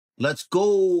Let's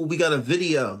go. We got a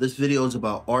video. This video is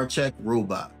about Archax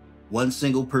Robot. One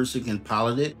single person can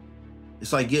pilot it.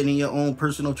 It's like getting your own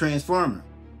personal transformer.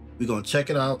 We're going to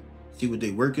check it out, see what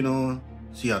they're working on,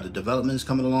 see how the development is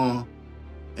coming along,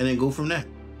 and then go from there.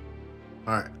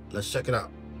 All right, let's check it out.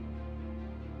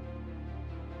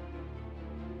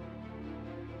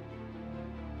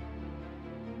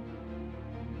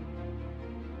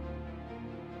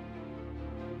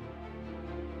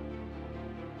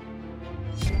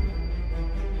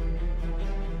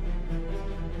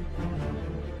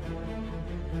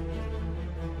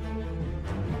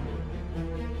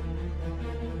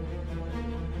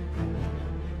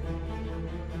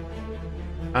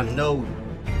 I know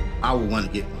I would want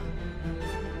to get one,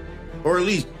 or at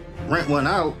least rent one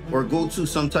out, or go to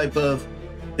some type of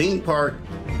theme park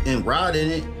and ride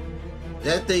in it.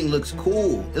 That thing looks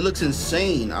cool. It looks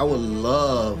insane. I would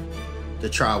love to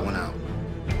try one out.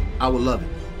 I would love it.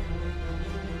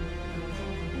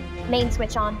 Main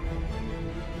switch on.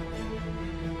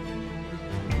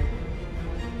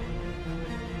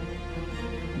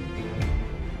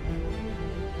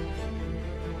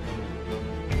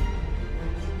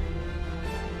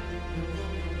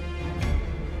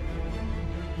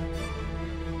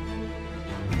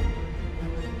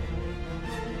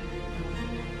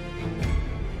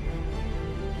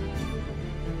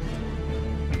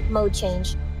 Mode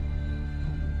change.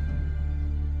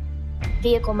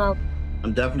 Vehicle mode.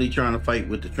 I'm definitely trying to fight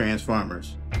with the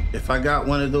Transformers. If I got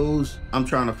one of those, I'm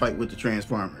trying to fight with the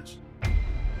Transformers.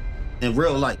 In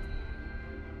real life,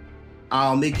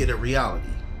 I'll make it a reality.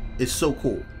 It's so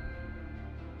cool.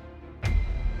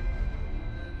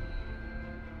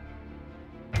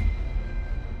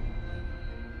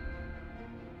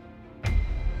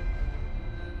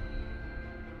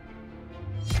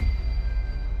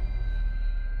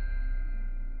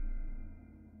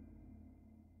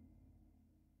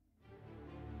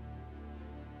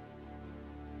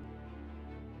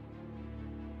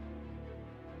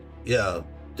 Yeah,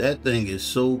 that thing is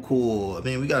so cool. I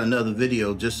mean, we got another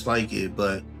video just like it,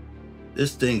 but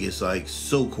this thing is like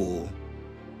so cool.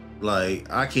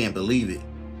 Like, I can't believe it.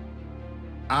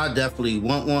 I definitely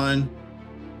want one,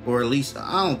 or at least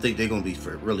I don't think they're gonna be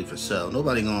really for sale.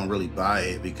 Nobody gonna really buy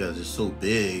it because it's so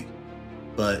big.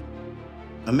 But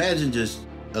imagine just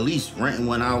at least renting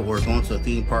one out, or going to a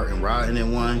theme park and riding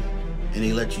in one, and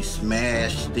they let you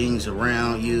smash things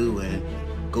around you and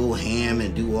go ham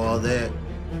and do all that.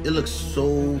 It looks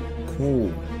so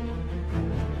cool.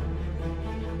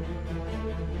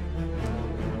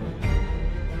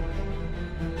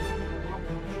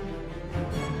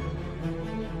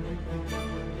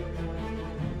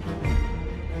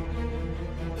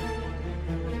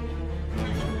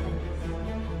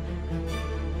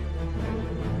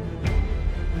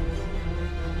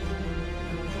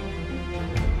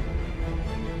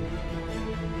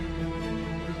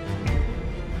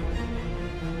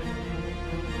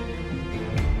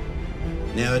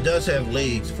 Now it does have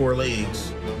legs, 4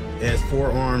 legs. It has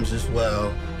 4 arms as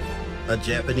well. A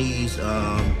Japanese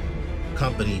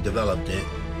company developed it.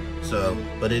 So,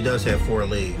 but it does have 4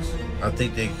 legs. I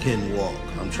think they can walk.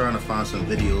 I'm trying to find some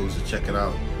videos to check it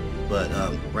out. But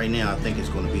right now I think it's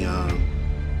going to be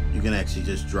you can actually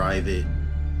just drive it.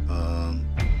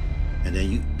 And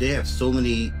then they have so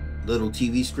many little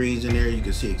TV screens in there. You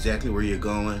can see exactly where you're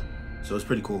going. So it's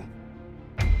pretty cool.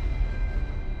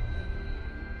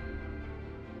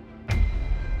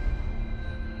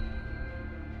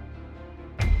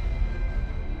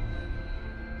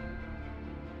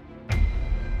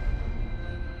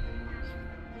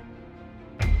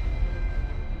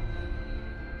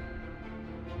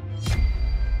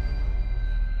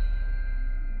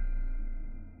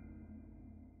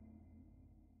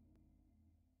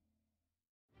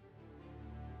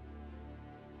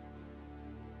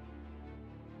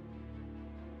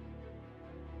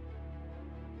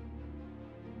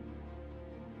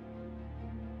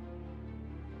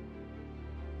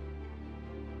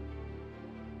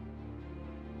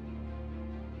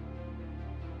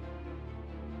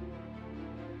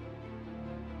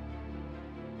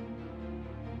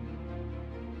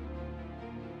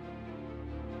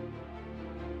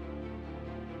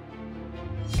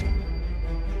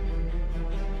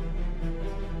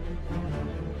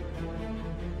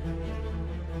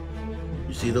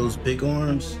 You see those big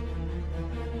arms?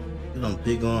 Look at them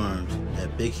big arms,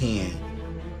 that big hand.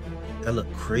 That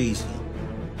look crazy.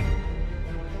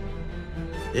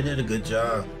 They did a good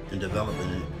job in developing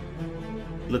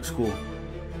it. Looks cool.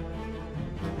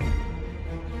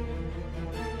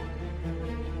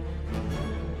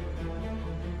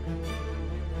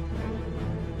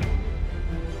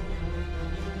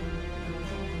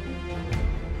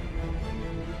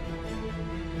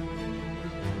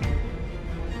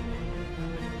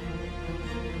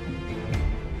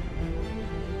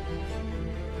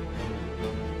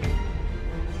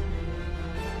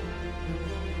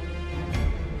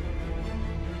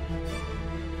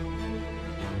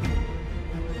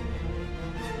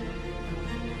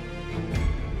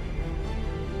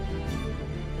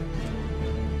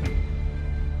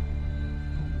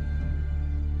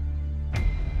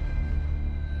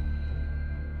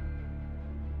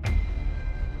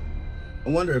 I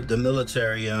wonder if the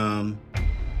military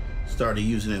started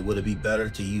using it, would it be better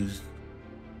to use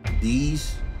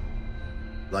these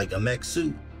like a mech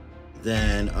suit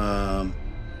than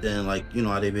like, you know,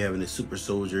 how they be having the super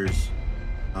soldiers,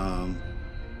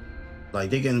 like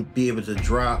they can be able to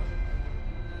drop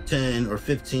 10 or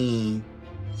 15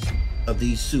 of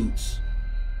these suits,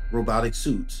 robotic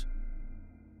suits,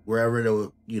 wherever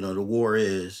the, you know, the war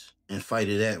is, and fight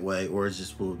it that way? Or is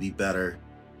this will be better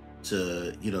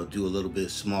to, you know, do a little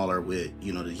bit smaller with,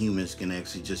 you know, the humans can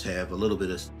actually just have a little bit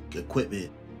of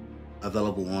equipment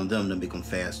available on them to make them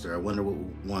faster? I wonder what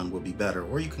one would be better.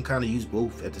 Or you can kind of use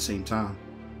both at the same time.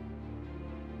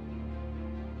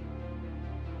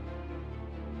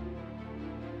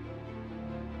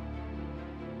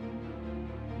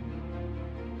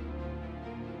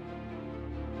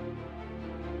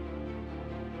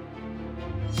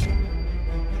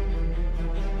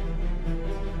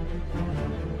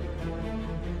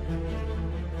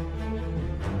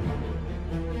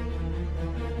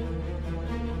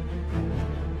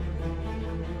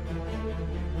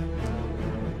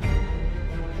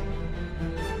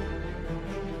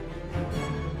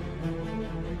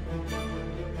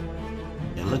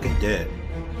 And look at that.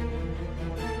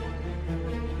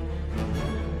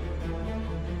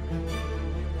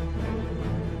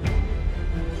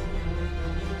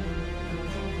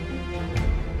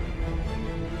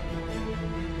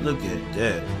 Look at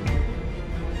that.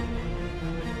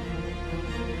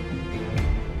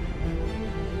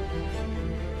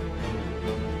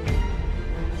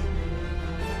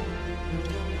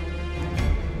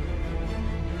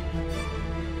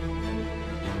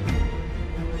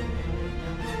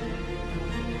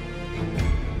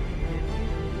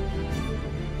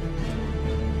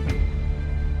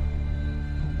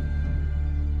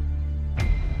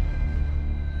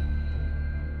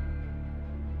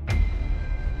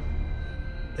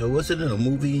 Was it in a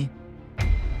movie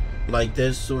like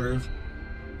this, sort of,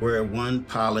 where one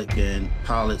pilot can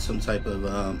pilot some type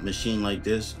of machine like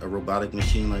this, a robotic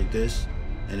machine like this,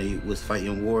 and they was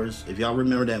fighting wars? If y'all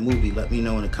remember that movie, let me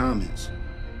know in the comments.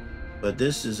 But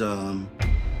this is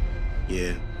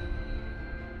yeah,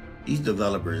 these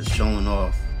developers showing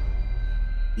off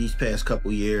these past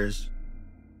couple years.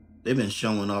 They've been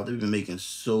showing off. They've been making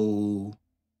so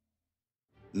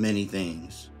many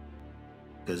things,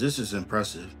 because this is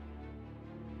impressive.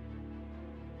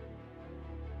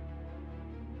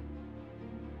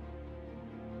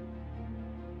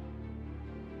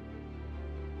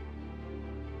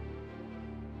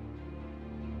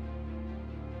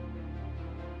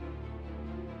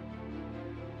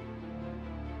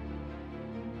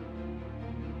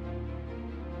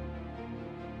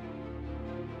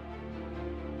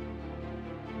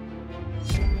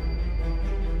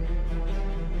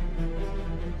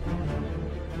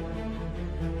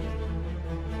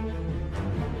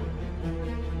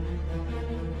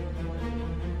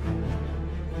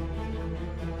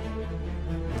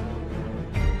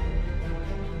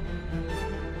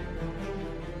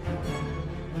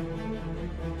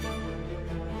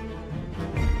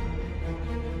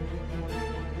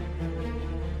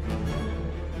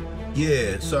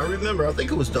 Yeah, so I remember, I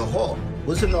think it was the Hulk.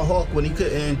 Wasn't the Hulk when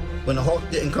when the Hulk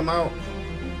didn't come out?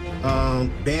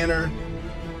 Banner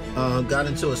got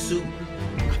into a suit.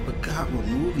 I forgot what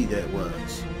movie that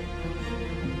was.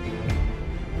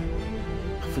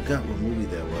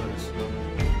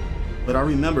 But I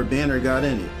remember Banner got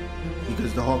in it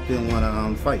because the Hulk didn't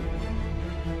want to fight.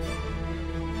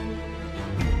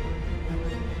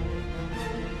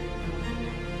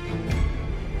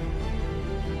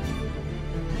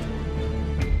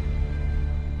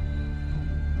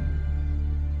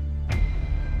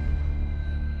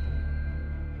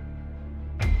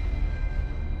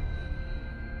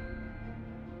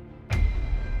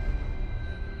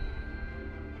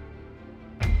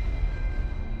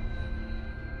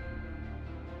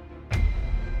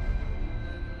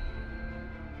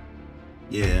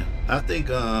 Yeah, I think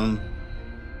I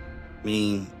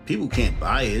mean, people can't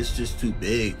buy it. It's just too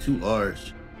big, too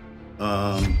large.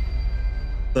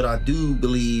 But I do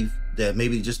believe that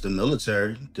maybe just the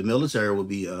military will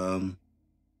be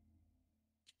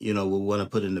you know, will want to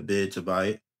put in the bid to buy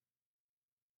it.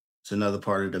 It's another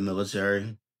part of the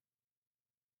military.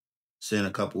 Send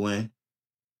a couple in,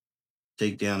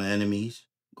 take down the enemies,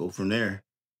 go from there.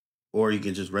 Or you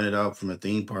can just rent it out from a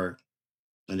theme park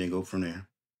and then go from there.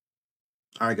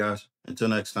 All right, guys, until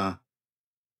next time.